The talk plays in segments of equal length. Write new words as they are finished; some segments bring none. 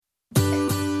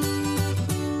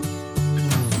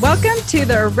Welcome to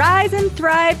the Rise and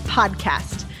Thrive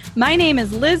podcast. My name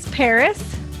is Liz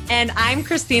Paris. And I'm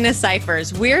Christina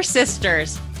Cyphers. We're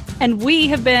sisters. And we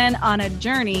have been on a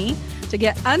journey to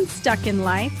get unstuck in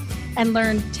life and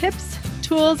learn tips,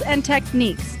 tools, and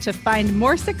techniques to find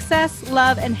more success,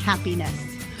 love, and happiness.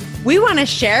 We want to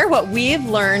share what we've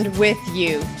learned with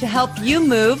you to help you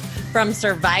move from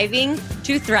surviving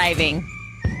to thriving.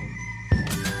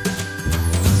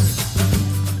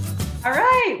 All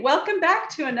right, welcome back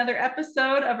to another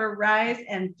episode of Arise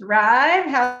and Thrive.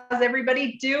 How's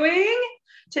everybody doing?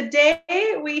 Today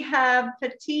we have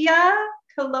Patia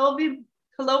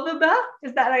Kalovaba.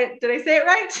 Is that right? Did I say it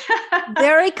right?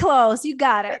 Very close. You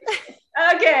got it.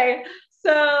 Okay.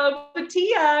 So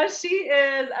Patia, she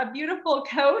is a beautiful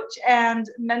coach and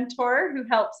mentor who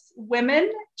helps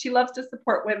women. She loves to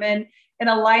support women in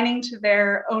aligning to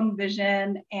their own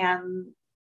vision and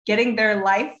getting their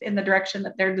life in the direction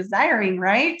that they're desiring,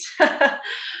 right?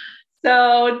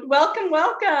 So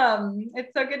welcome.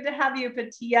 It's so good to have you,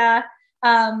 Patia.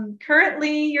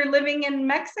 Currently, you're living in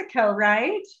Mexico,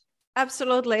 right?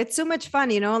 Absolutely. It's so much fun,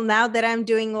 now that I'm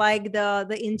doing like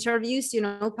the interviews,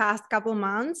 past couple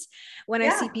months, when I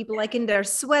see people like in their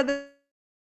sweater.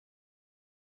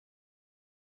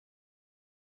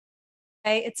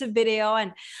 It's a video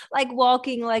and like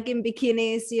walking like in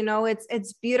bikinis,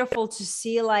 it's beautiful to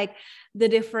see like the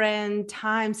different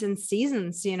times and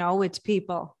seasons, with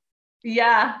people.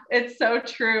 Yeah, it's so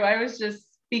true. I was just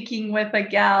speaking with a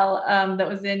gal that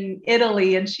was in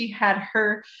Italy, and she had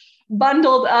her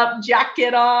bundled up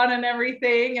jacket on and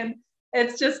everything. And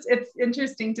it's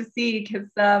interesting to see because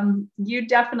you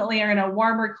definitely are in a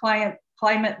warmer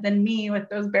climate than me with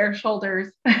those bare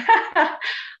shoulders.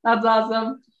 That's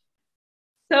awesome.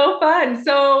 So fun.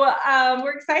 So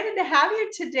we're excited to have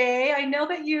you today. I know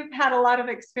that you've had a lot of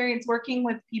experience working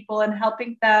with people and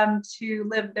helping them to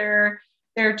live their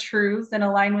truths and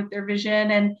align with their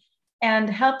vision and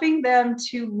helping them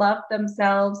to love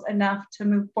themselves enough to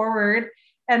move forward.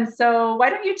 And so why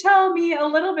don't you tell me a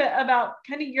little bit about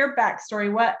kind of your backstory?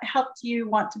 What helped you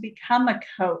want to become a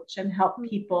coach and help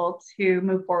people to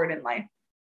move forward in life?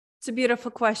 It's a beautiful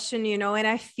question, and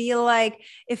I feel like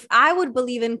if I would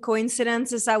believe in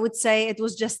coincidences, I would say it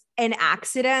was just an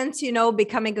accident,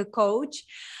 becoming a coach,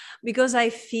 because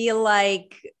I feel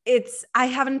like I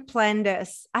haven't planned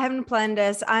this. I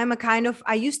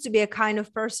used to be a kind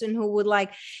of person who would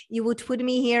like, you would put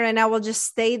me here and I will just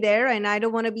stay there and I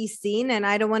don't want to be seen and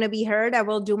I don't want to be heard. I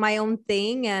will do my own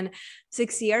thing. And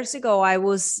 6 years ago, I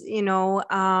was,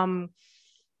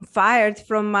 fired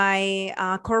from my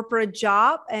corporate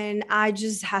job and I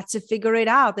just had to figure it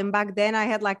out. And back then I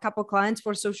had like a couple clients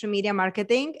for social media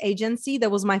marketing agency.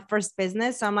 That was my first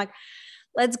business. So I'm like,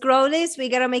 let's grow this. We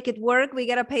got to make it work. We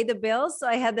got to pay the bills. So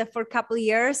I had that for a couple of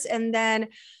years. And then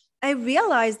I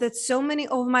realized that so many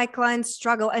of my clients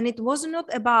struggle, and it was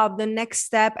not about the next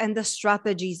step and the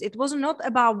strategies. It was not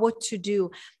about what to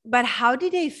do, but how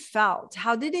did they felt?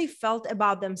 How did they felt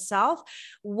about themselves?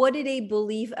 What did they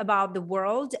believe about the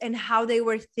world and how they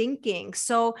were thinking?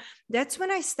 So that's when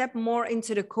I stepped more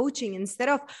into the coaching instead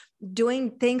of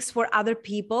doing things for other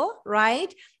people,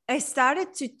 right? I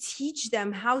started to teach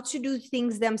them how to do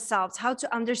things themselves, how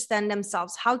to understand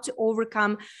themselves, how to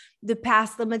overcome the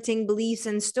past limiting beliefs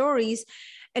and stories,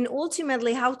 and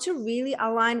ultimately how to really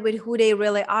align with who they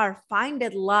really are, find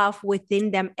that love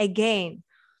within them again.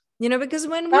 Because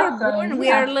when we're born, we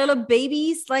are little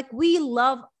babies, like we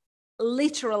love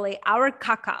literally our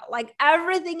caca, like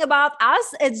everything about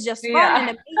us, it's just fun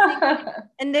and amazing.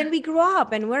 And then we grow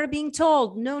up and we're being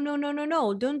told, no,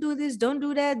 don't do this, don't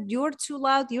do that. You're too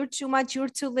loud, you're too much, you're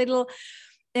too little.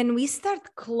 And we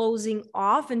start closing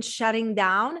off and shutting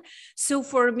down. So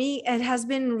for me, it has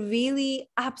been really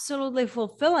absolutely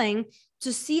fulfilling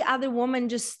to see other women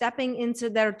just stepping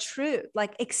into their truth,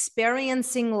 like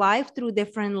experiencing life through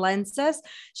different lenses,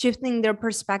 shifting their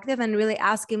perspective and really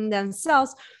asking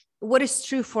themselves, what is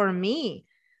true for me?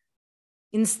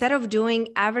 Instead of doing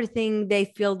everything they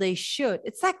feel they should.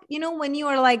 It's like, when you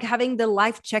are like having the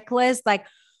life checklist, like,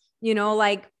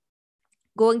 like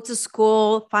going to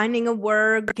school, finding a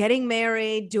work, getting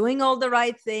married, doing all the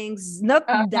right things,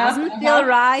 doesn't feel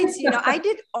right. I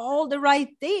did all the right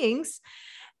things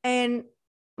and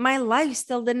my life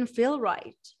still didn't feel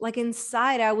right. Like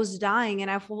inside I was dying and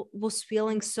I was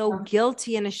feeling so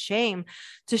guilty and ashamed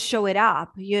to show it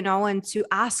up, and to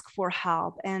ask for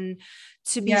help and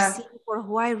to be seen for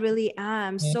who I really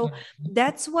am. So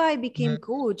that's why I became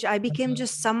coach. I became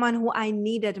just someone who I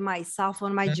needed myself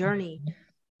on my journey.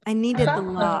 I needed the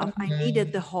love. I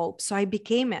needed the hope. So I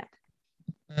became it.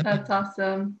 That's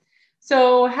awesome.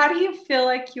 So how do you feel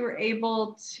like you were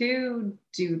able to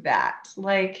do that?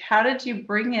 Like, how did you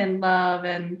bring in love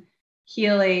and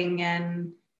healing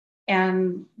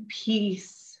and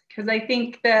peace? Because I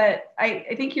think that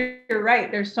I think you're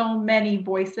right. There's so many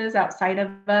voices outside of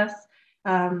us.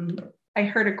 Um, I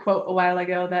heard a quote a while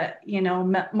ago that,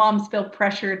 moms feel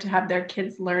pressure to have their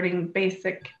kids learning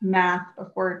basic math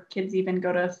before kids even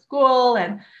go to school,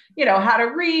 and, how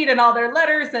to read and all their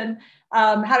letters, and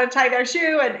how to tie their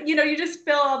shoe. And, you just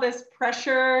feel all this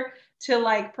pressure to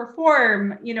like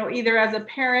perform, either as a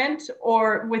parent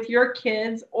or with your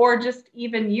kids, or just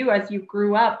even you as you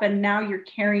grew up and now you're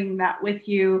carrying that with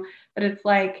you. But it's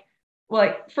like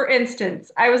for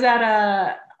instance, I was at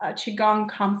a Qigong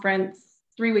conference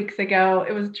 3 weeks ago.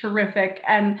 It was terrific.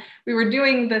 And we were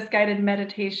doing this guided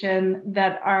meditation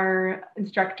that our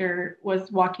instructor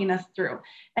was walking us through.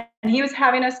 And he was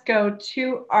having us go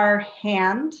to our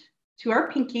hand, to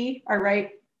our pinky, our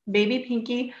right baby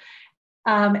pinky,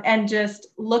 and just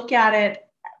look at it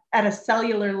at a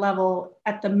cellular level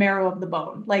at the marrow of the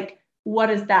bone. Like, what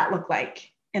does that look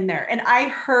like in there? And I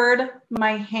heard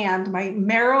my hand, my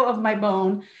marrow of my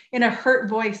bone, in a hurt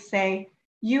voice say,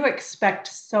 "You expect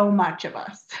so much of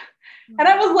us." And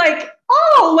I was like,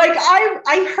 oh, like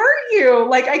I hurt you.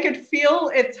 Like I could feel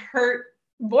its hurt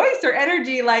voice or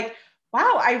energy. Like,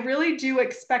 wow, I really do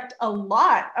expect a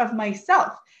lot of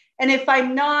myself. And if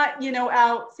I'm not,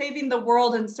 out saving the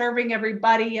world and serving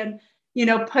everybody and,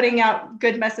 putting out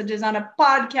good messages on a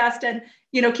podcast and,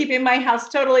 keeping my house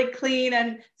totally clean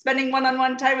and spending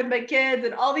one-on-one time with my kids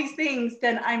and all these things,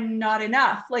 then I'm not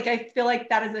enough. Like, I feel like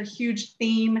that is a huge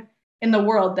theme in the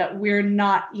world, that we're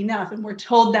not enough. And we're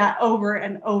told that over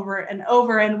and over and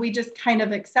over, and we just kind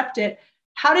of accept it.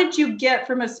 How did you get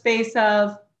from a space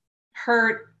of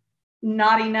hurt,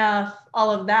 not enough, all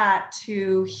of that,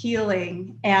 to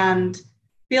healing and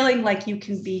feeling like you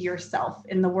can be yourself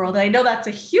in the world? And I know that's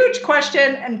a huge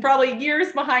question and probably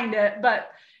years behind it,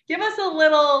 but give us a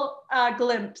little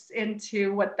glimpse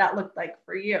into what that looked like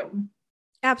for you.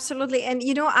 Absolutely. And,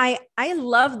 I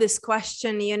love this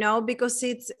question, because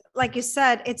it's like you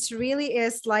said, it's really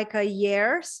is like a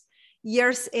years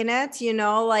in it,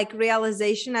 like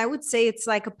realization. I would say it's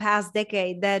like a past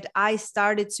decade that I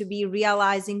started to be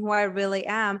realizing who I really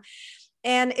am.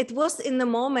 And it was in the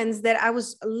moments that I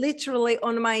was literally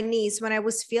on my knees when I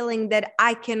was feeling that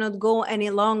I cannot go any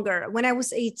longer. When I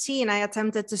was 18, I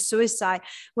attempted to suicide.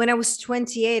 When I was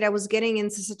 28, I was getting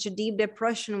into such a deep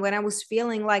depression, when I was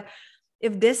feeling like,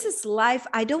 if this is life,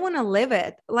 I don't want to live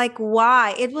it. Like,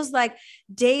 why? It was like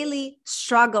daily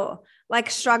struggle, like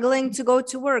struggling to go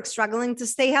to work, struggling to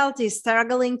stay healthy,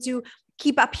 struggling to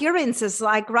keep appearances,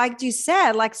 like you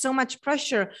said, like so much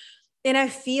pressure. And I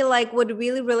feel like what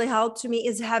really, really helped to me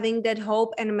is having that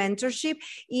hope and mentorship,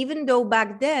 even though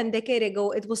back then, decade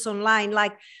ago, it was online,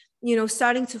 like,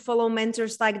 starting to follow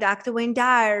mentors like Dr. Wayne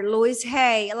Dyer, Louise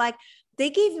Hay, like they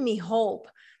gave me hope.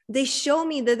 They show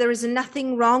me that there is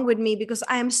nothing wrong with me because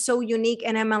I am so unique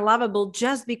and I'm unlovable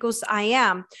just because I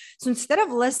am. So instead of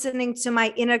listening to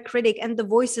my inner critic and the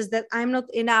voices that I'm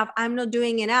not enough, I'm not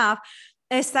doing enough,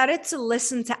 I started to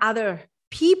listen to other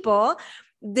people.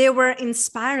 They were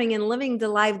inspiring and living the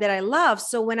life that I love.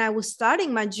 So when I was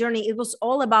starting my journey, it was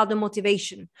all about the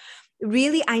motivation.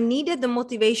 Really, I needed the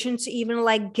motivation to even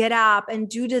like get up and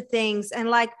do the things and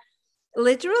like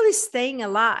literally staying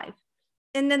alive.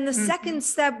 And then the second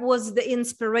step was the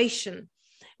inspiration.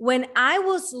 When I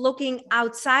was looking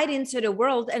outside into the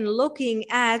world and looking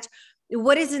at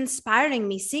what is inspiring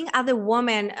me, seeing other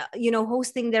women,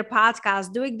 hosting their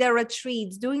podcasts, doing their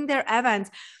retreats, doing their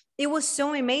events, it was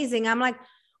so amazing. I'm like,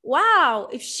 wow,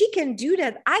 if she can do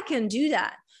that, I can do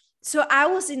that. So I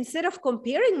was, instead of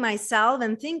comparing myself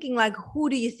and thinking like, who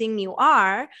do you think you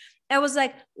are? I was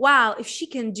like, wow, if she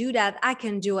can do that, I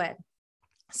can do it.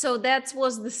 So that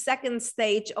was the second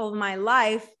stage of my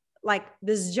life, like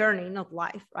this journey, not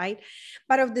life, right?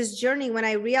 But of this journey, when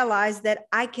I realized that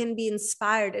I can be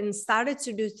inspired and started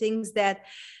to do things that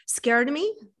scared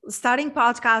me, starting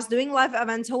podcasts, doing live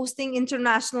events, hosting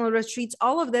international retreats,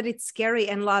 all of that, it's scary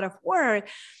and a lot of work,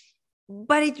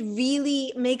 but it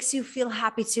really makes you feel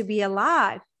happy to be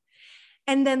alive.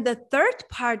 And then the third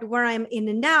part where I'm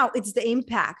in now, it's the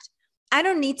impact. I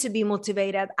don't need to be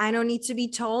motivated. I don't need to be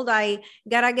told I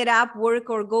gotta get up, work,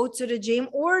 or go to the gym,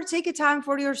 or take a time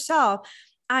for yourself.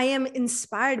 I am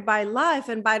inspired by life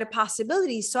and by the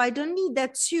possibilities. So I don't need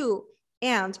that too.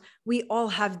 And we all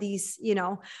have these,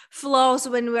 flows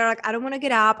when we're like, I don't want to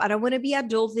get up. I don't want to be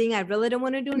adulting. I really don't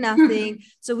want to do nothing.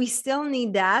 So we still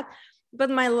need that. But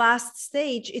my last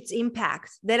stage, it's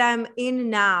impact that I'm in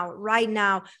now, right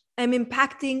now. I'm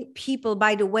impacting people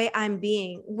by the way I'm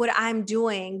being, what I'm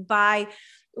doing, by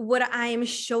what I am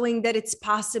showing that it's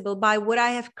possible, by what I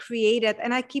have created,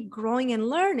 and I keep growing and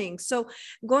learning. So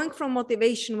going from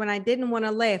motivation when I didn't want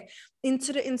to live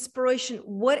into the inspiration,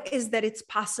 what is that it's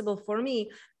possible for me,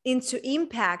 into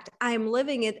impact, I'm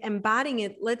living it, embodying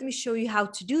it. Let me show you how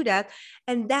to do that.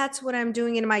 And that's what I'm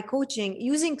doing in my coaching,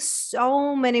 using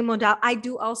so many modalities. I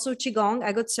do also Qigong.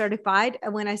 I got certified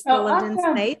when I still Oh, lived in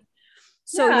awesome. state.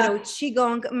 So, Yeah.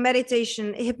 Qigong,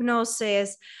 meditation,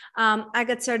 hypnosis. I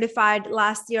got certified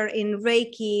last year in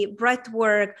Reiki, breath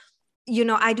work.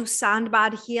 I do sound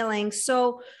bath healing.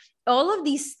 So all of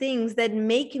these things that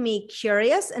make me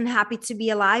curious and happy to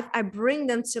be alive, I bring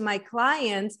them to my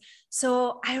clients.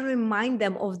 So I remind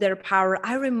them of their power.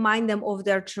 I remind them of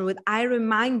their truth. I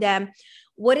remind them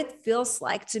what it feels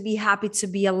like to be happy to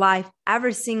be alive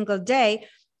every single day.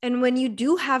 And when you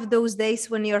do have those days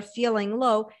when you're feeling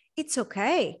low, it's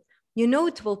okay.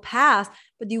 It will pass,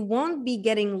 but you won't be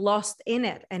getting lost in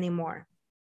it anymore.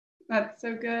 That's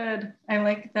so good. I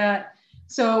like that.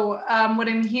 So what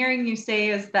I'm hearing you say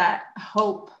is that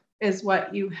hope is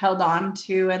what you held on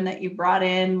to and that you brought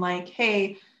in, like,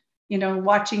 hey,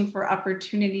 watching for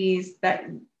opportunities that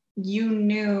you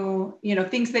knew,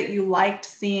 things that you liked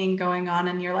seeing going on.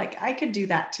 And you're like, I could do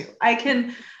that too. I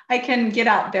can get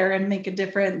out there and make a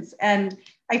difference. And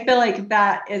I feel like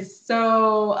that is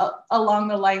so along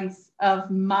the lines of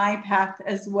my path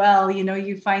as well.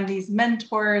 You find these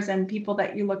mentors and people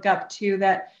that you look up to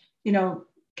that,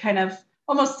 kind of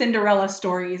almost Cinderella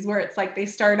stories where it's like they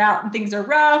start out and things are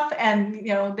rough and,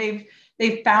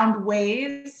 they've found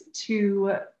ways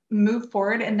to move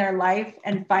forward in their life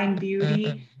and find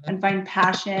beauty and find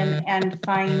passion and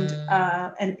find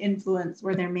an influence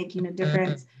where they're making a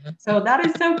difference. So that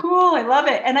is so cool. I love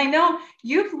it. And I know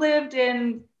you've lived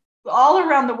in all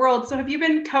around the world. So have you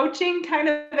been coaching kind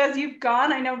of as you've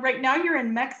gone? I know right now you're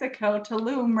in Mexico,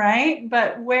 Tulum, right?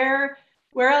 But where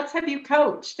else have you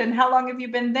coached and how long have you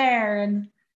been there? And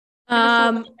give us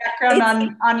a little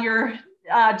background on your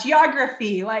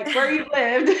geography, like where you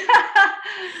lived.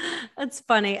 That's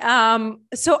funny.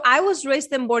 So I was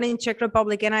raised and born in Czech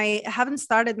Republic, and I haven't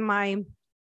started my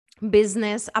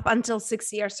business up until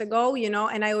 6 years ago,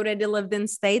 and I already lived in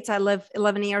States. I lived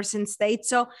 11 years in States.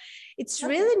 So it's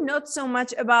really not so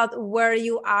much about where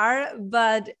you are,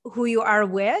 but who you are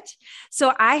with.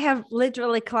 So I have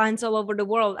literally clients all over the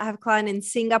world. I have clients in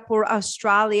Singapore,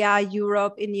 Australia,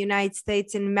 Europe, in the United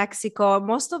States, in Mexico.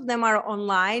 Most of them are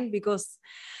online because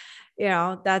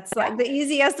that's like the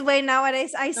easiest way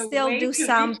nowadays. I still do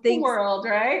some things. World,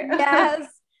 right? Yes.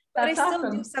 But I still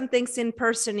awesome. do some things in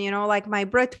person, like my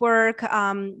breathwork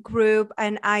group,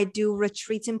 and I do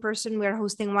retreats in person. We're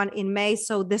hosting one in May.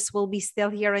 So this will be still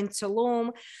here in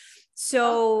Tulum.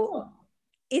 So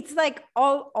it's like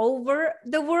all over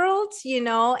the world,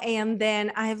 and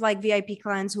then I have like VIP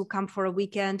clients who come for a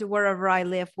weekend wherever I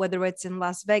live, whether it's in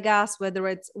Las Vegas,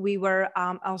 whether we were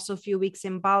also a few weeks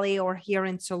in Bali or here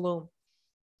in Tulum.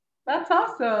 That's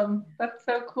awesome. That's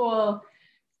so cool.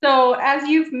 So as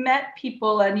you've met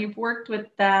people and you've worked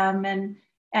with them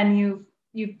and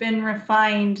you've been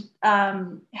refined,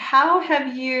 how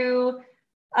have you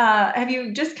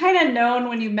just kind of known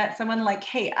when you met someone like,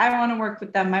 hey, I want to work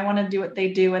with them, I want to do what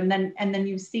they do, and then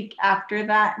you seek after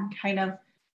that and kind of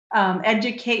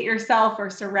educate yourself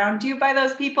or surround you by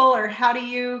those people? Or how do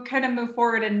you kind of move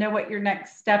forward and know what your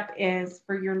next step is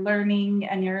for your learning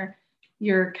and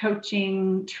your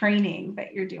coaching training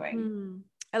that you're doing?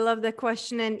 I love that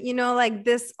question. And, like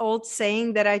this old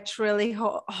saying that I truly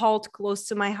hold close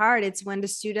to my heart, it's when the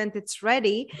student is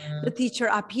ready, the teacher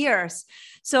appears.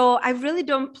 So I really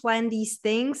don't plan these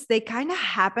things. They kind of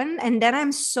happen. And then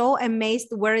I'm so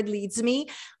amazed where it leads me.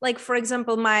 Like, for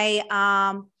example, my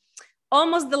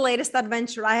almost the latest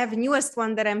adventure. I have a newest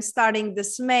one that I'm starting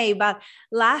this May, but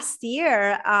last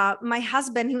year, my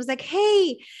husband, he was like,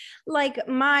 hey, like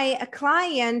my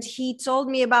client, he told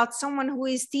me about someone who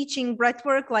is teaching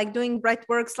breathwork, like doing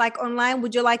breathworks like online.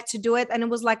 Would you like to do it? And it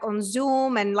was like on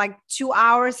Zoom and like 2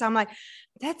 hours. I'm like,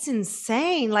 that's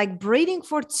insane. Like breathing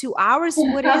for 2 hours.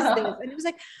 What is this? And he was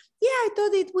like, yeah, I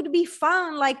thought it would be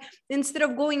fun. Like instead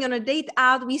of going on a date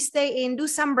out, we stay in, do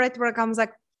some breathwork. I was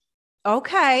like,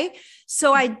 okay.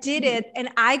 So I did it and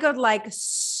I got like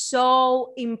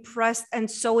so impressed and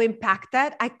so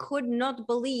impacted. I could not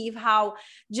believe how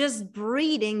just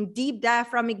breathing, deep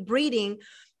diaphragmatic breathing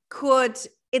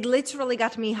it literally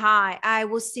got me high. I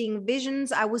was seeing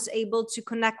visions. I was able to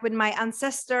connect with my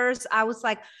ancestors. I was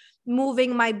like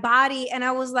moving my body and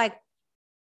I was like,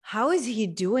 how is he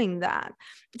doing that?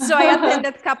 So I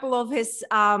attended a couple of his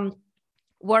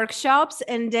workshops,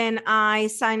 and then I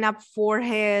signed up for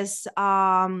his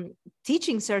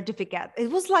teaching certificate. It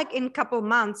was like in a couple of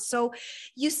months. So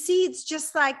you see, it's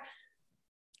just like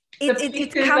the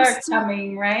pieces are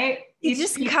coming, right? It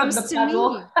just comes to me.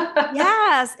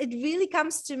 Yes, it really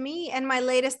comes to me. And my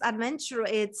latest adventure,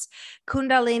 it's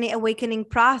Kundalini awakening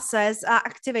process,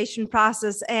 activation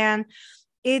process. And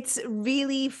it's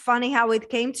really funny how it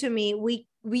came to me.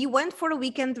 We went for a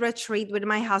weekend retreat with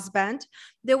my husband.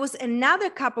 There was another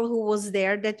couple who was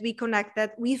there that we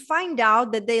connected. We find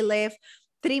out that they live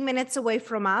 3 minutes away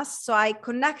from us. So I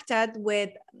connected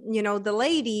with, the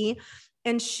lady,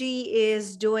 and she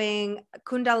is doing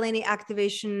Kundalini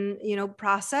activation,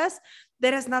 process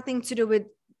that has nothing to do with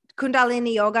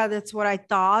Kundalini yoga. That's what I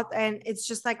thought. And it's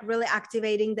just like really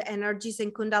activating the energies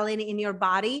in Kundalini in your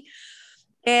body.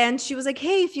 And she was like,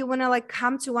 hey, if you want to like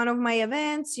come to one of my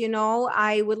events,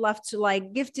 I would love to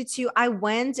like gift it to you. I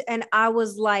went and I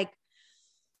was like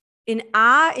in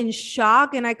awe, in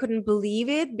shock, and I couldn't believe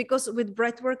it, because with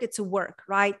breath work, it's a work,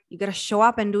 right? You got to show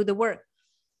up and do the work.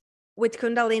 With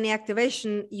Kundalini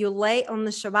activation, you lay on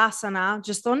the Shavasana,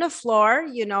 just on the floor,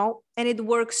 and it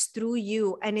works through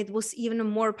you. And it was even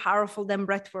more powerful than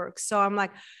breath work. So I'm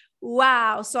like,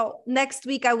 wow. So next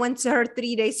week I went to her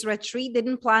 3 days retreat,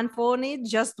 didn't plan for it,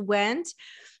 just went.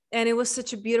 And it was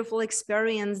such a beautiful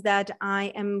experience that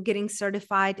I am getting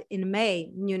certified in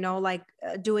May,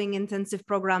 doing intensive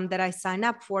program that I signed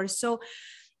up for. So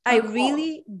I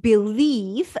really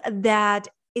believe that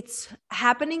it's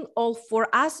happening all for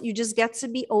us. You just get to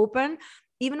be open,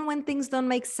 even when things don't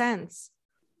make sense.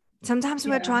 Sometimes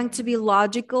we're trying to be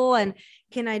logical and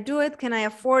can I do it? Can I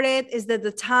afford it? Is that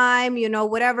the time?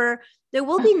 Whatever. There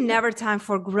will be never time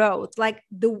for growth. Like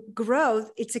the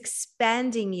growth, it's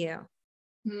expanding you.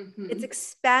 Mm-hmm. It's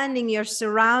expanding your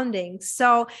surroundings.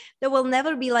 So there will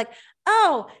never be like,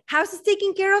 oh, house is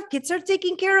taken care of, kids are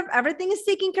taken care of, everything is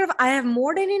taken care of. I have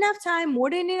more than enough time,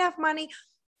 more than enough money.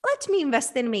 Let me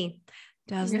invest in me.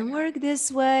 Doesn't work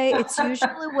this way. It's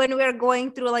usually when we're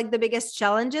going through like the biggest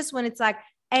challenges, when it's like,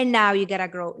 and now you gotta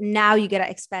grow. Now you gotta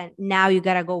expand. Now you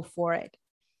gotta go for it.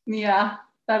 Yeah,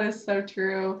 that is so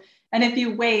true. And if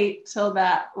you wait till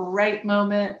that right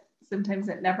moment, sometimes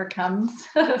it never comes.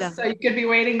 So you could be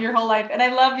waiting your whole life. And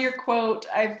I love your quote.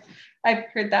 I've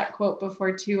heard that quote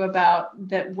before too, about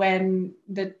that when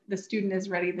the student is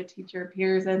ready, the teacher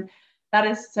appears. And that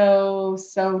is so,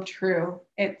 so true.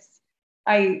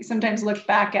 I sometimes look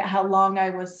back at how long I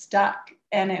was stuck,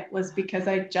 and it was because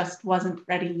I just wasn't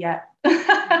ready yet.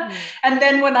 Mm-hmm. And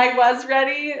then when I was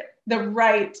ready, the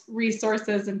right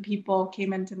resources and people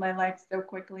came into my life so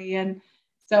quickly. And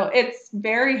so it's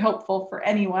very hopeful for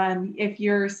anyone. If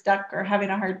you're stuck or having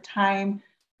a hard time,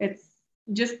 it's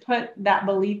just put that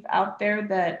belief out there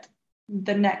that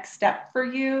the next step for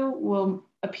you will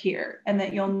appear and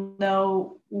that you'll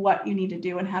know what you need to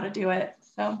do and how to do it.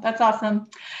 So that's awesome.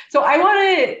 So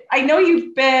I know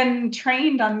you've been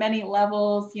trained on many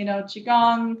levels,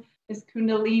 Qigong, this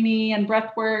Kundalini and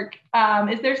breath work.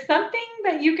 Is there something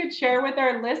that you could share with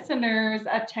our listeners,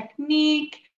 a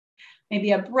technique,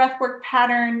 maybe a breathwork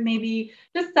pattern, maybe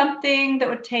just something that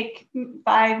would take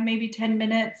 5, maybe 10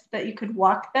 minutes that you could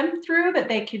walk them through that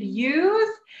they could use?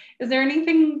 Is there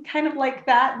anything kind of like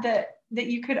that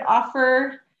you could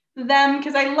offer them?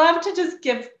 Because I love to just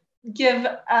give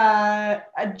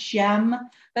a gem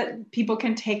that people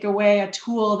can take away, a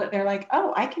tool that they're like,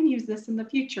 oh, I can use this in the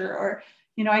future, or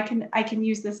I can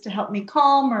use this to help me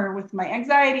calm or with my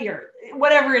anxiety or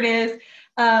whatever it is,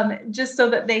 just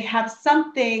so that they have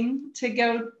something to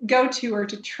go to or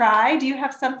to try. Do you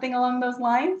have something along those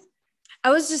lines? I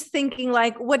was just thinking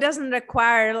like, what doesn't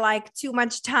require like too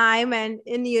much time and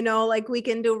like we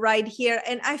can do right here.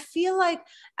 And I feel like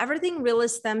everything really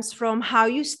stems from how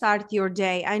you start your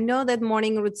day. I know that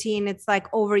morning routine, it's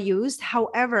like overused.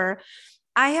 However,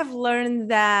 I have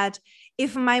learned that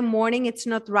if my morning it's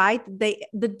not right,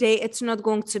 the day it's not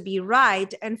going to be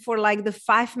right. And for like the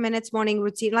 5 minutes morning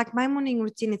routine, like my morning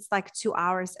routine, it's like 2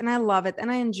 hours and I love it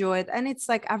and I enjoy it. And it's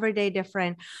like every day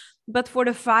different. But for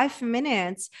the 5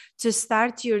 minutes to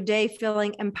start your day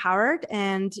feeling empowered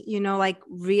and, like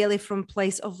really from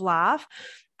place of love,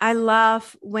 I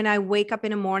love when I wake up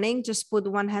in the morning, just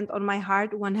put one hand on my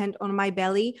heart, one hand on my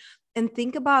belly, and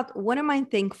think about what am I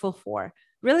thankful for?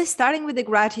 Really starting with the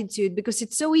gratitude, because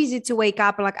it's so easy to wake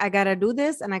up like, I got to do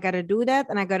this and I got to do that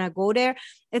and I'm going to go there.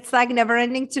 It's like never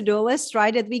ending to-do list,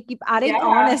 right? That we keep adding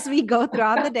on as we go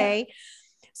throughout the day.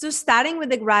 So starting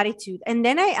with the gratitude. And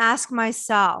then I ask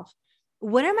myself,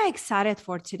 what am I excited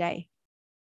for today?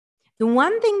 The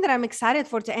one thing that I'm excited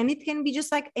for, and it can be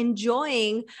just like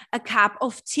enjoying a cup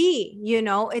of tea,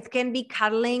 it can be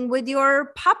cuddling with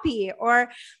your puppy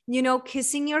or,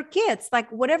 kissing your kids, like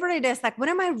whatever it is, like what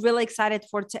am I really excited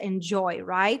for to enjoy,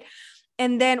 right?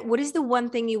 And then what is the one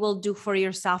thing you will do for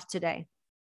yourself today?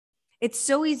 It's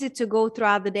so easy to go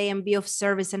throughout the day and be of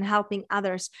service and helping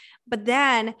others. But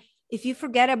then if you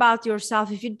forget about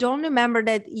yourself, if you don't remember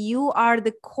that you are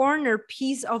the corner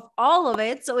piece of all of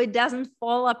it, so it doesn't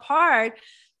fall apart,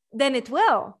 then it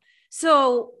will.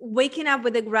 So waking up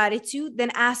with a gratitude, then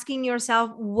asking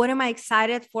yourself, what am I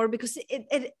excited for? Because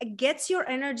it gets your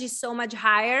energy so much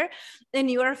higher, and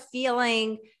you are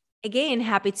feeling, again,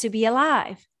 happy to be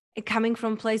alive. Coming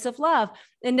from a place of love.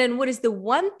 And then what is the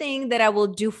one thing that I will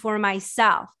do for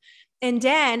myself? And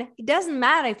then it doesn't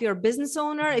matter if you're a business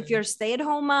owner, if you're a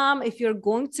stay-at-home mom, if you're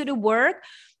going to the work,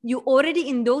 you already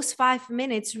in those 5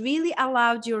 minutes really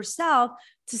allowed yourself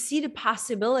to see the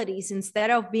possibilities instead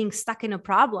of being stuck in the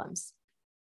problems.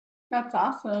 That's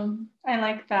awesome. I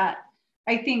like that.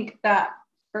 I think that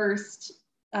first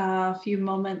few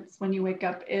moments when you wake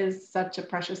up is such a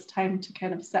precious time to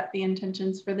kind of set the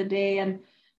intentions for the day. And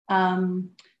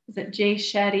is it Jay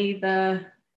Shetty, the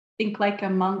Think Like a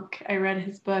Monk? I read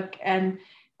his book, and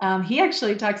he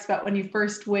actually talks about when you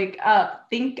first wake up,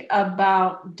 think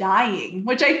about dying,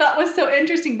 which I thought was so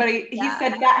interesting. But he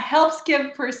said that helps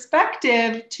give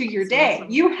perspective to your day. Awesome.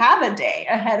 You have a day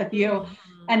ahead of you,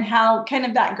 and how kind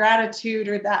of that gratitude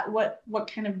or that what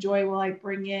kind of joy will I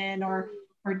bring in, or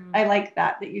I like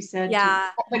that you said,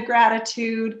 the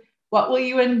gratitude, what will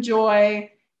you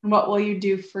enjoy? And what will you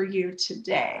do for you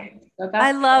today? So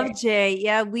I love Jay.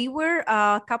 Yeah, we were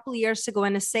a couple of years ago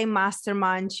in the same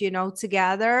mastermind,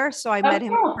 together. So I met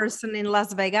him in person in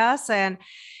Las Vegas, and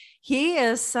he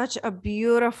is such a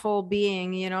beautiful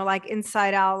being, like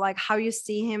inside out, like how you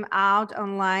see him out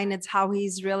online. It's how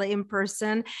he's really in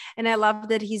person. And I love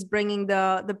that he's bringing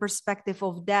the perspective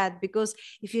of that, because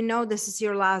if this is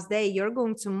your last day, you're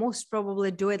going to most probably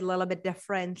do it a little bit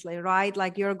differently, right?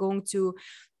 Like you're going to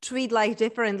treat life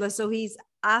differently. So he's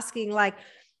asking like,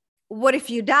 what if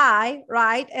you die,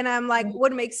 right? And I'm like,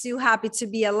 what makes you happy to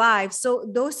be alive? So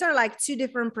those are like two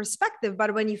different perspectives,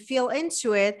 but when you feel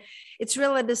into it, it's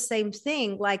really the same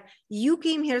thing. Like you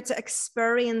came here to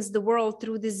experience the world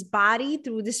through this body,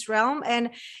 through this realm. And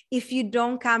if you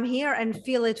don't come here and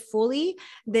feel it fully,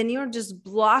 then you're just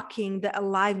blocking the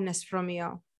aliveness from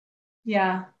you.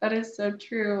 Yeah, that is so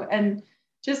true. And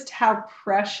just how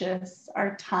precious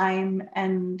our time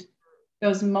and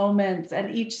those moments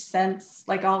and each sense,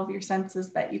 like all of your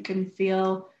senses that you can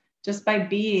feel just by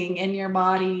being in your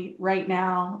body right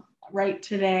now, right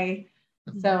today.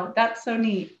 So that's so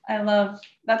neat.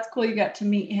 That's cool. You got to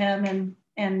meet him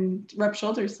and rub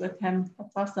shoulders with him.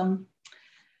 That's awesome.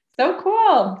 So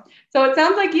cool. So it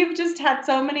sounds like you've just had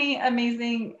so many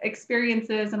amazing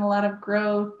experiences and a lot of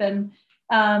growth. And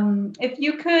if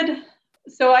you could,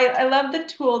 so I love the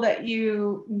tool that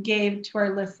you gave to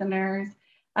our listeners.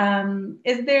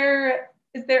 Is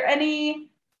there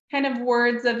any kind of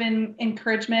words of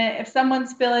encouragement if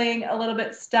someone's feeling a little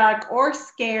bit stuck or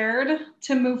scared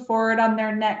to move forward on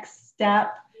their next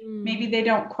step? Maybe they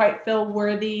don't quite feel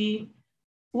worthy.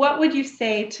 What would you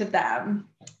say to them?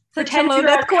 Such a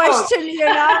loaded question,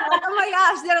 like, oh my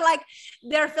gosh,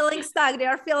 they're feeling stuck,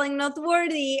 they're feeling not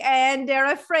worthy, and they're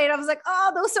afraid. I was like,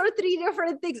 oh, those are three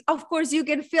different things. Of course, you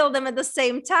can feel them at the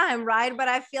same time, right? But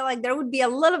I feel like there would be a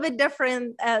little bit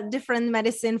different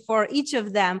medicine for each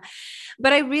of them.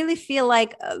 But I really feel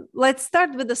like, let's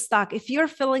start with the stuck. If you're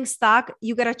feeling stuck,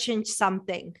 you got to change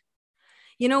something.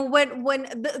 When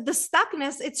the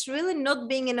stuckness, it's really not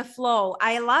being in a flow.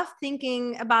 I love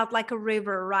thinking about like a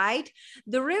river, right?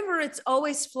 The river, it's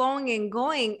always flowing and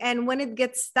going. And when it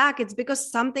gets stuck, it's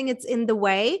because something is in the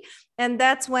way. And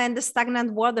that's when the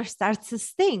stagnant water starts to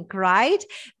stink, right?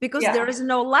 Because there is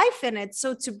no life in it.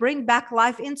 So to bring back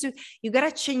life into, you got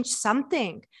to change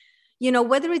something,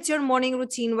 whether it's your morning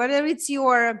routine, whether it's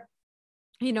your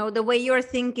the way you're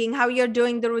thinking, how you're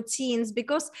doing the routines,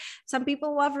 because some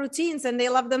people love routines and they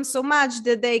love them so much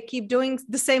that they keep doing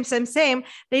the same.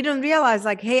 They don't realize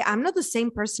like, hey, I'm not the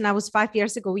same person I was 5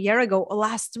 years ago, a year ago, or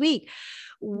last week.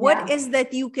 What is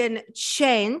that you can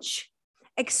change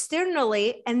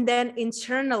externally and then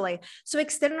internally? So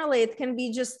externally, it can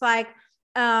be just like,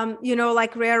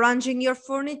 like rearranging your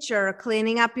furniture,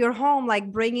 cleaning up your home,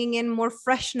 like bringing in more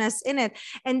freshness in it.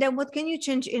 And then what can you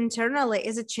change internally?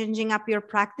 Is it changing up your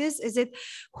practice? Is it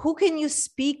who can you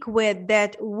speak with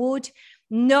that would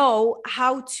know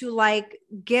how to like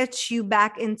get you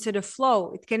back into the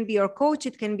flow? It can be your coach,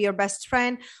 it can be your best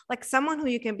friend, like someone who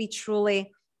you can be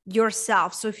truly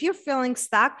yourself. So if you're feeling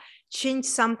stuck, change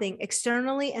something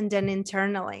externally and then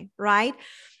internally, right?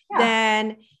 Yeah.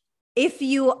 Then if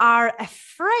you are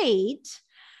afraid,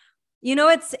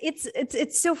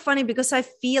 it's so funny because I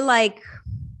feel like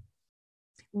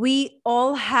we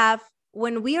all have,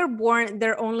 when we are born,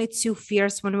 there are only two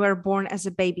fears when we're born as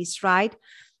a babies, right?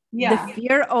 Yeah. The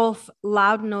fear of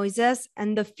loud noises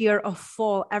and the fear of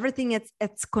fall. Everything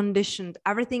it's conditioned.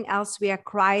 Everything else we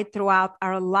acquired throughout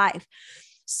our life.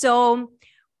 So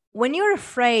when you're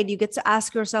afraid, you get to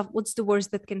ask yourself, what's the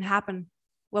worst that can happen?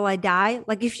 Will I die?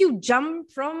 Like if you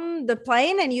jump from the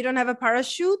plane and you don't have a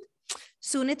parachute,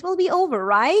 soon it will be over,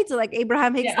 right? Like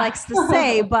Abraham Hicks likes to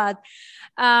say, but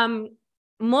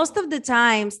most of the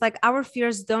times, like our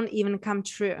fears don't even come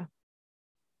true.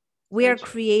 We are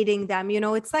creating them,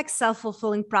 it's like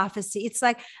self-fulfilling prophecy. It's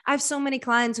like, I have so many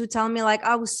clients who tell me like,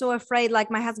 I was so afraid,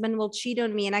 like my husband will cheat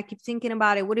on me. And I keep thinking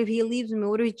about it. What if he leaves me?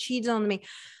 What if he cheats on me?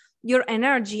 Your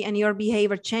energy and your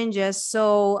behavior changes.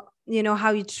 So,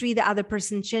 how you treat the other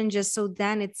person changes. So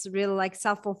then it's really like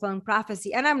self-fulfilling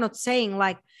prophecy. And I'm not saying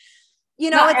like,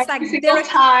 not it's every single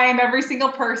time, every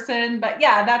single person, but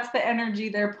yeah, that's the energy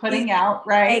they're putting out,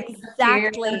 right?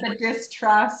 Exactly. The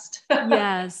distrust.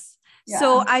 Yes. Yeah.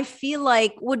 So I feel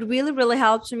like what really, really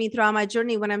helps me throughout my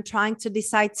journey when I'm trying to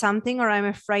decide something or I'm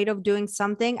afraid of doing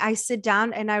something, I sit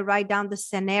down and I write down the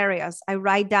scenarios. I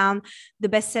write down the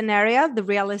best scenario, the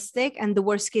realistic, and the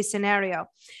worst case scenario.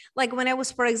 Like when I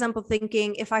was, for example,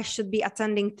 thinking if I should be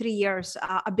attending 3 years,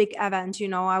 a big event,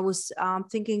 I was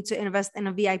thinking to invest in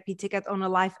a VIP ticket on a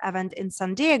live event in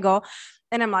San Diego.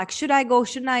 And I'm like, should I go?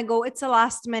 Shouldn't I go? It's a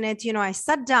last minute, I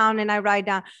sat down and I write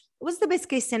down, what's the best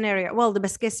case scenario? Well, the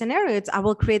best case scenario is I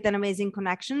will create an amazing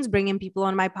connections, bring in people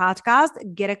on my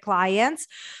podcast, get a client,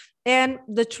 and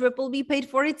the trip will be paid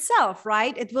for itself,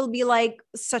 right? It will be like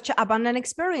such an abundant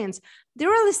experience. The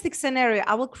realistic scenario,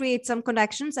 I will create some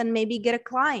connections and maybe get a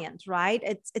client, right?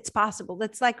 It's possible.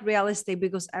 That's like realistic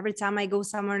because every time I go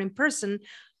somewhere in person,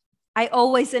 I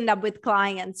always end up with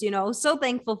clients, so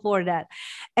thankful for that.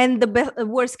 And the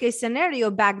worst case scenario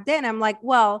back then, I'm like,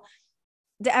 well,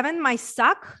 the event might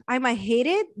suck. I might hate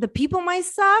it. The people might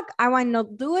suck. I might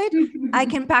not do it. I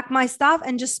can pack my stuff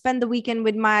and just spend the weekend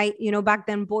with my, back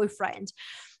then boyfriend.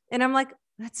 And I'm like,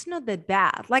 that's not that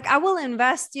bad. Like I will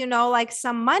invest, like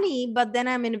some money, but then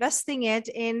I'm investing it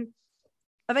in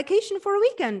a vacation for a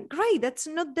weekend. Great. That's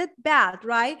not that bad.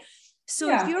 Right.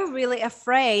 So if you're really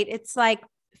afraid, it's like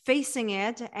facing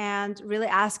it and really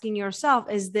asking yourself,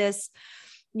 is this,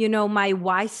 my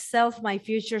wise self, my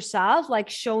future self, like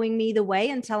showing me the way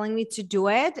and telling me to do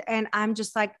it. And I'm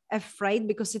just like afraid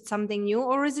because it's something new,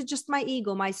 or is it just my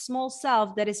ego, my small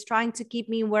self that is trying to keep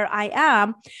me where I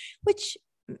am, which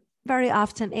very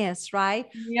often is, right?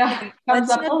 Yeah. Let's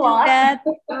not do that,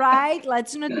 right?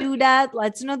 Let's not do that.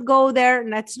 Let's not go there.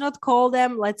 Let's not call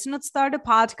them. Let's not start a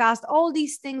podcast, all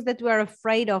these things that we're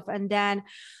afraid of. And then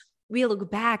we look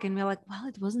back and we're like, well,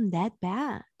 it wasn't that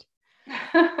bad.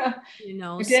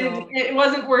 It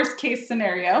wasn't worst case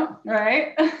scenario,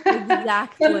 right?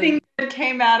 Exactly. Something that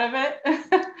came out of it.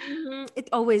 It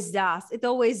always does.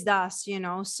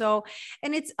 So,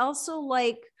 and it's also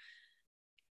like,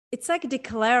 it's like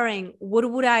declaring,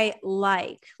 what would I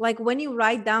like when you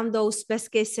write down those best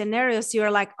case scenarios,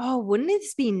 you're like, oh, wouldn't it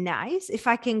be nice if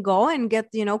I can go and get,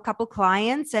 a couple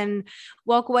clients and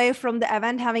walk away from the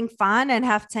event having fun and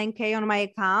have 10K on my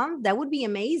account? That would be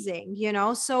amazing,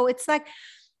 So it's like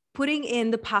putting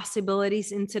in the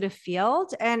possibilities into the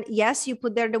field. And yes, you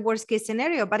put there the worst case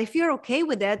scenario, but if you're okay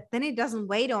with it, then it doesn't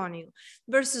weigh on you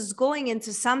versus going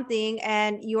into something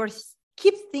and you're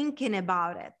keep thinking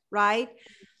about it, right?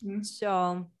 Mm-hmm.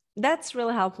 So that's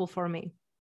really helpful for me.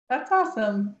 That's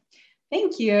awesome.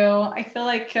 Thank you. I feel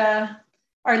like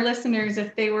our listeners,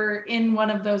 if they were in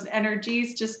one of those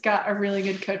energies, just got a really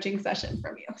good coaching session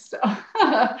from you. So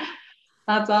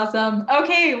that's awesome.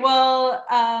 Okay. Well,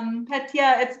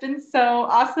 Petya, it's been so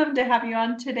awesome to have you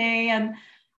on today. And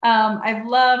I've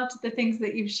loved the things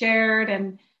that you've shared,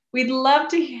 and we'd love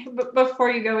to,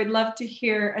 before you go, we'd love to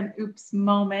hear an oops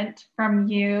moment from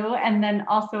you, and then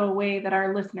also a way that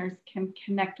our listeners can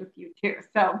connect with you too.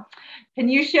 So can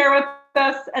you share with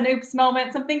us an oops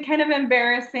moment, something kind of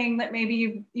embarrassing that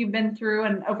maybe you've been through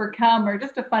and overcome, or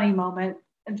just a funny moment?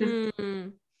 And just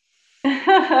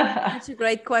That's a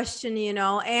great question,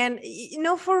 and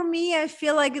for me, I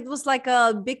feel like it was like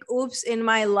a big oops in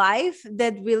my life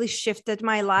that really shifted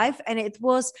my life. And it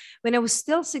was when I was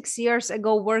still 6 years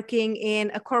ago working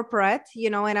in a corporate,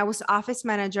 and I was office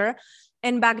manager.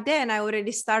 And back then I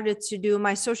already started to do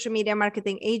my social media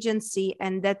marketing agency.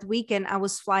 And that weekend I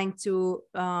was flying to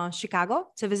Chicago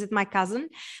to visit my cousin.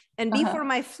 And before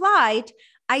my flight,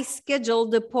 I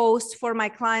scheduled the post for my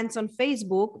clients on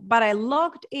Facebook, but I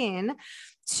logged in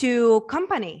to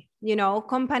company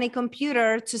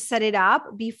computer to set it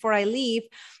up before I leave.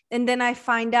 And then I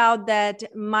find out that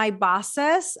my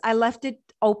bosses, I left it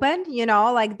open,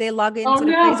 like they log into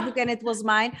the Facebook and it was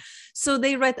mine. So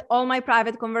they read all my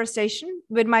private conversation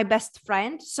with my best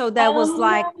friend. So that was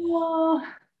like, oh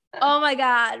my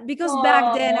God, because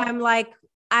back then I'm like,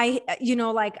 I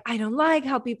don't like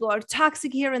how people are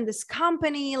toxic here in this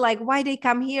company. Like why they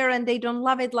come here and they don't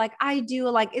love it like I do.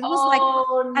 Like it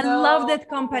was I love that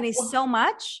company so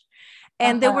much.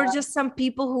 And there were just some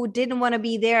people who didn't want to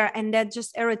be there, and that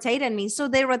just irritated me. So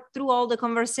they read through all the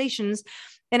conversations.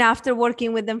 And after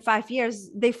working with them 5 years,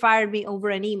 they fired me over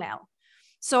an email.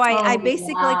 So I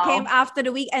basically came after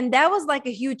the week, and that was like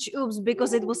a huge oops,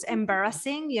 because it was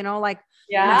embarrassing,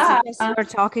 messages you're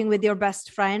talking with your best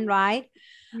friend, right?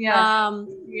 Yeah.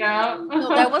 So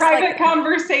that was private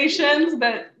conversations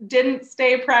that didn't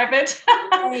stay private.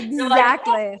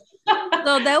 Exactly.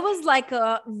 So that was like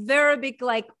a very big,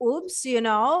 like, oops,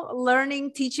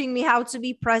 learning, teaching me how to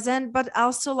be present, but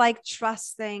also like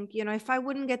trusting, if I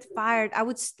wouldn't get fired, I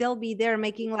would still be there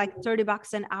making like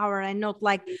 $30 an hour and not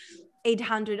like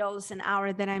 $800 an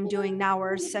hour that I'm doing now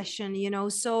or session,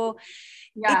 so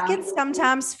it can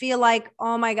sometimes feel like,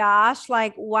 oh my gosh,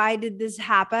 like, why did this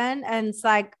happen? And it's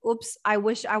like, oops, I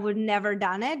wish I would never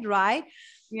done it. Right.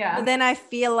 Yeah. But then I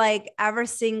feel like every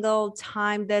single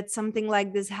time that something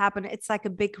like this happened, it's like a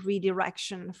big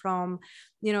redirection from,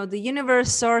 the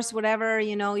universe, source, whatever,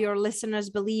 your listeners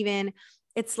believe in.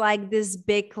 It's like this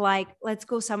big, like, let's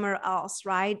go somewhere else,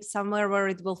 right? Somewhere where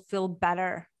it will feel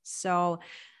better. So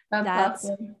that's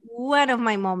awesome. One of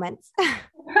my moments.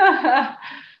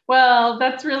 Well,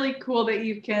 that's really cool that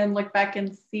you can look back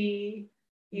and see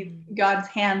God's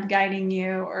hand guiding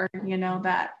you, or,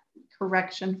 that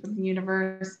correction from the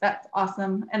universe. That's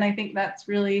awesome. And I think that's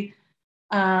really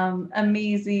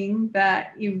amazing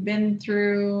that you've been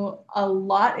through a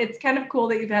lot. It's kind of cool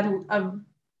that you've had a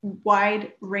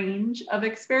wide range of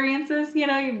experiences.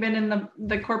 You've been in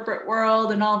the corporate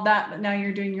world and all of that, but now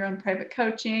you're doing your own private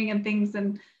coaching and things.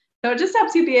 And so it just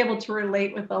helps you be able to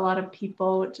relate with a lot of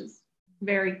people, which is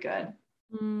very good.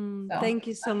 Thank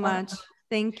you so much.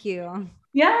 Thank you.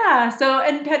 Yeah. So,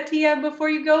 and Petya, before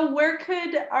you go, where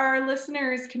could our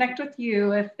listeners connect with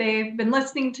you if they've been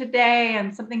listening today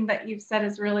and something that you've said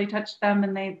has really touched them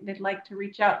and they'd like to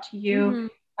reach out to you?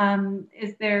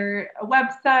 Is there a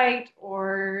website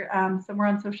or somewhere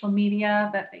on social media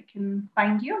that they can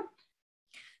find you?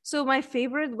 So my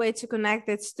favorite way to connect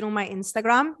is through my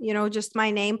Instagram, just my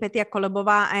name, Petya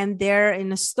Kolobova. I'm there in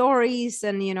the stories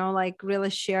and, like really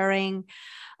sharing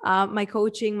my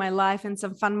coaching, my life, and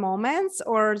some fun moments,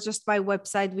 or just my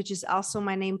website, which is also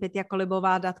my name,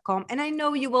 petyakolobova.com. And I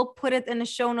know you will put it in the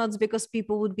show notes because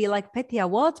people would be like, Petya,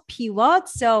 what? P what?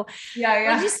 So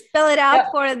we'll just spell it out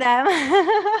for them.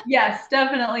 Yes,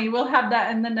 definitely. We'll have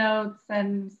that in the notes.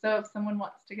 And so if someone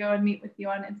wants to go and meet with you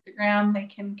on Instagram, they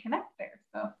can connect there.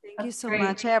 So thank you so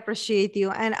much. I appreciate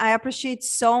you. And I appreciate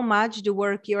so much the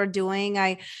work you're doing.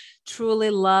 I truly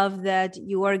love that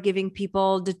you are giving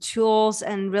people the tools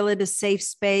and really the safe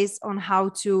space on how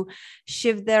to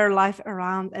shift their life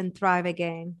around and thrive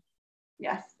again.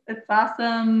 Yes, it's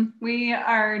awesome. We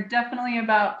are definitely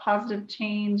about positive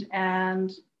change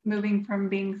and moving from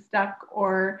being stuck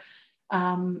or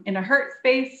in a hurt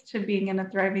space to being in a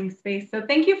thriving space. So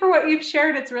thank you for what you've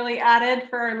shared. It's really added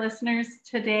for our listeners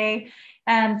today.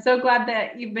 And so glad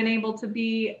that you've been able to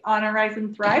be on Arise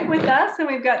and Thrive with us. And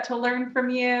we've got to learn from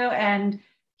you and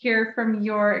hear from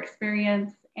your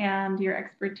experience and your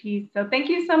expertise. So thank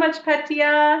you so much,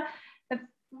 Petya. It's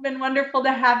been wonderful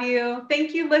to have you.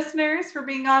 Thank you, listeners, for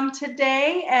being on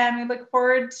today. And we look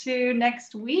forward to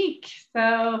next week.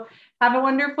 So have a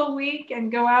wonderful week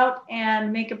and go out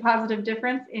and make a positive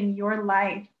difference in your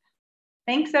life.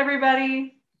 Thanks,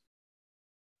 everybody.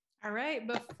 All right.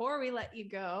 Before we let you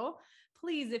go,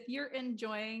 please, if you're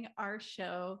enjoying our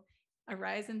show,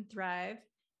 Arise and Thrive,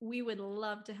 we would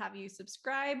love to have you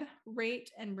subscribe,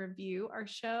 rate, and review our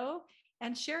show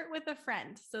and share it with a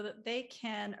friend so that they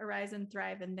can arise and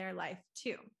thrive in their life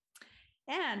too.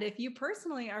 And if you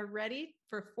personally are ready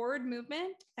for forward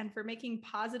movement and for making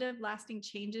positive, lasting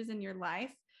changes in your life,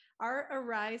 our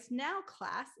Arise Now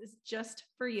class is just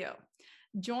for you.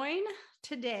 Join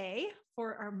today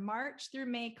for our March through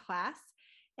May class,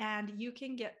 and you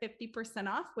can get 50%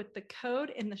 off with the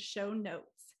code in the show notes.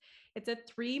 It's a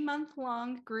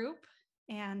 3-month-long group,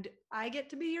 and I get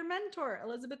to be your mentor.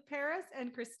 Elizabeth Paris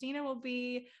and Christina will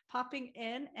be popping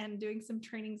in and doing some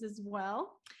trainings as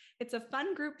well. It's a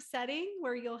fun group setting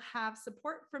where you'll have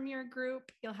support from your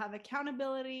group, you'll have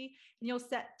accountability, and you'll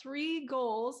set 3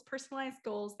 goals, personalized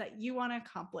goals that you want to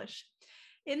accomplish.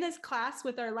 In this class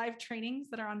with our live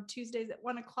trainings that are on Tuesdays at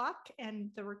 1:00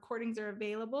 and the recordings are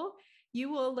available,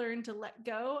 you will learn to let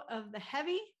go of the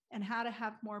heavy and how to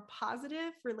have more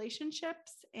positive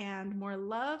relationships and more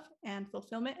love and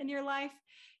fulfillment in your life.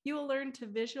 You will learn to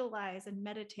visualize and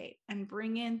meditate and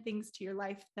bring in things to your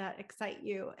life that excite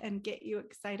you and get you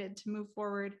excited to move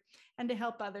forward and to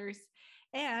help others.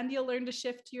 And you'll learn to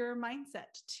shift your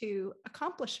mindset to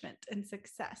accomplishment and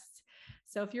success.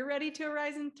 So if you're ready to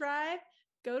arise and thrive,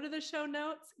 go to the show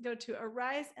notes, go to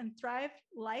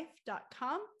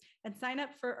ariseandthrivelife.com and sign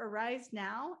up for Arise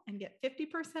Now and get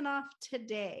 50% off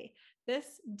today.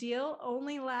 This deal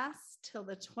only lasts till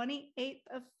the 28th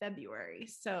of February.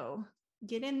 So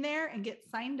get in there and get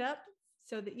signed up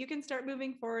so that you can start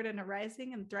moving forward and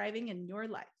arising and thriving in your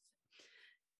life.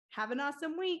 Have an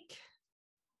awesome week.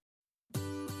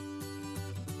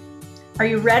 Are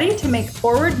you ready to make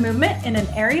forward movement in an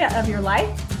area of your life?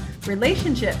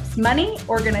 Relationships, money,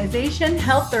 organization,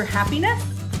 health, or happiness?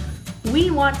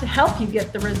 We want to help you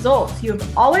get the results you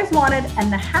have always wanted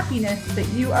and the happiness that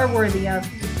you are worthy of.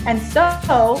 And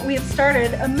so we have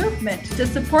started a movement to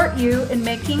support you in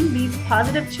making these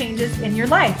positive changes in your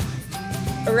life.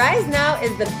 Arise Now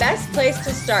is the best place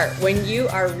to start when you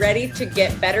are ready to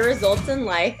get better results in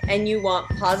life and you want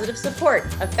positive support,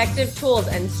 effective tools,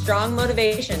 and strong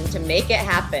motivation to make it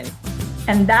happen.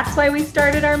 And that's why we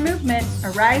started our movement,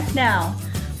 Arise Now.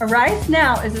 Arise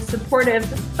Now is a supportive,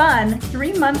 fun,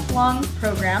 3-month-long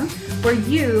program where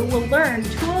you will learn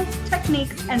tools,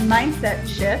 techniques, and mindset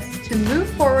shifts to move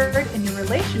forward in your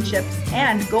relationships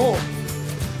and goals.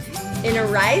 In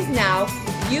Arise Now,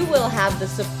 you will have the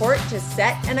support to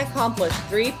set and accomplish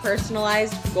 3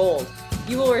 personalized goals.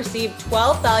 You will receive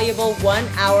 12 valuable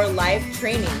 1-hour live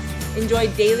trainings, enjoy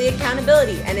daily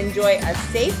accountability, and enjoy a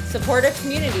safe, supportive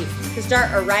community to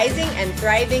start arising and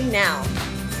thriving now.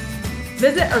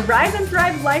 Visit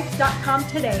ariseandthrivelife.com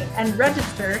today and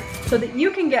register so that you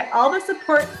can get all the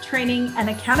support, training, and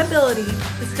accountability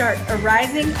to start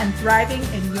arising and thriving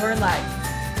in your life.